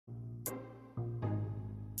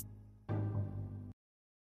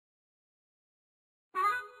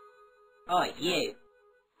Oh, you.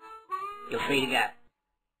 You're free to go.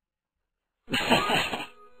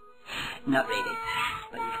 Not really,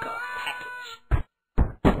 but you've got a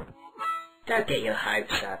package. Don't get your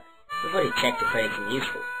hopes up. We've already checked it for anything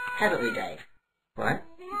useful, haven't we, Dave? What?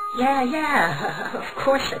 Yeah, of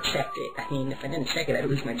course I checked it. I mean, if I didn't check it, I'd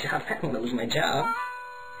lose my job. I don't want to lose my job.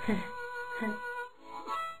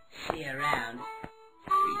 See you around.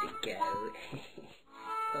 Free to go.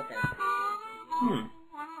 Thought that was pretty good.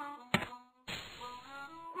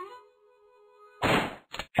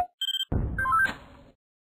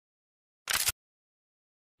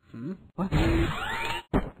 What?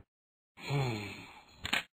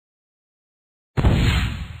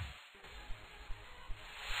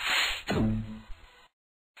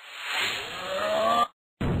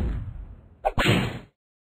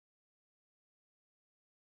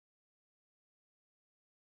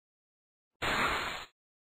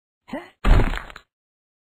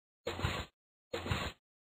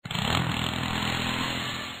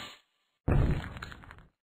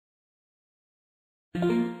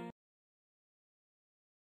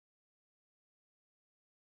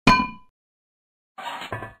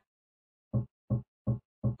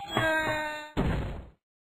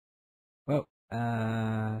 Well,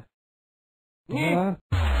 yeah.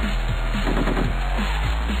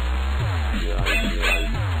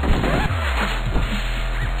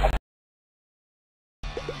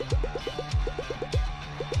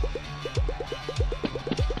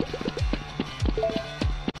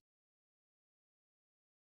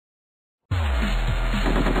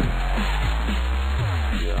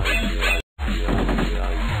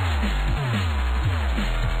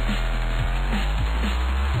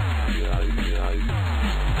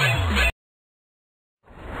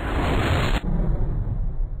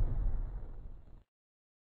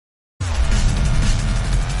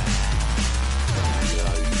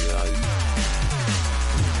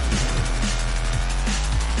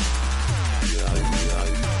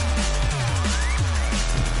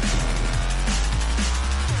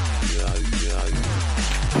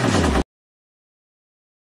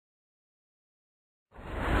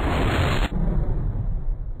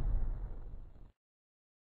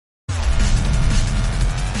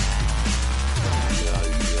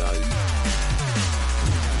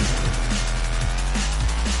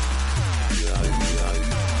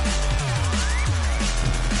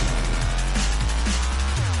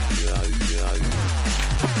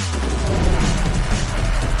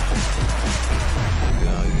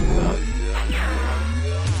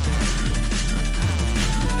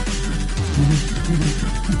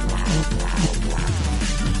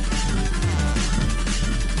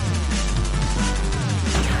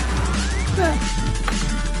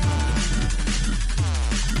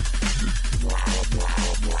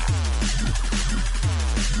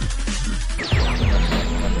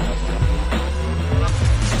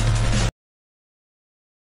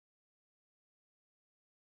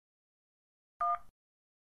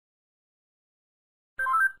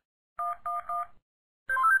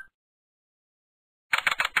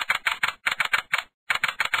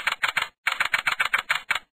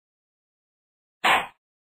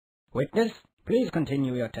 Witness, please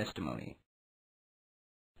continue your testimony.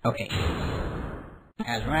 Okay.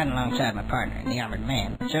 I was riding alongside my partner, the armored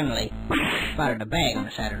man, but suddenly spotted a bag on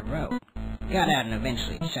the side of the road. Got out and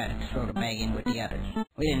eventually decided to throw the bag in with the others.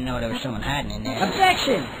 We didn't know there was someone hiding in there.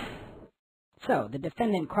 Objection! So, the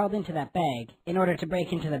defendant crawled into that bag in order to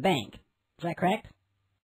break into the bank. Is that correct?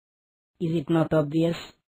 Is it not obvious?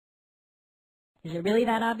 Is it really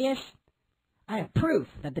that obvious? I have proof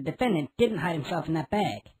that the defendant didn't hide himself in that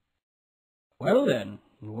bag. Well then,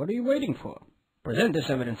 what are you waiting for? Present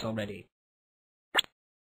this evidence already.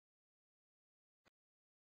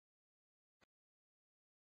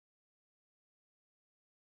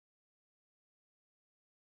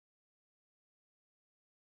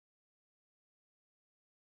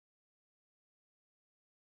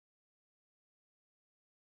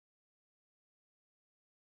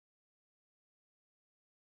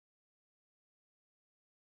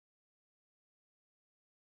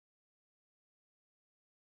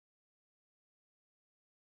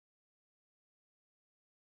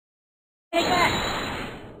 Take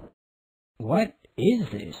that! What is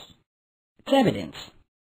this? It's evidence.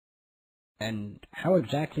 And how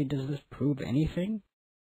exactly does this prove anything?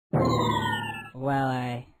 Well,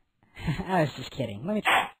 I was just kidding. Let me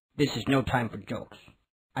try. This is no time for jokes.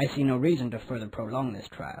 I see no reason to further prolong this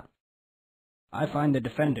trial. I find the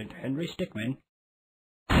defendant, Henry Stickmin,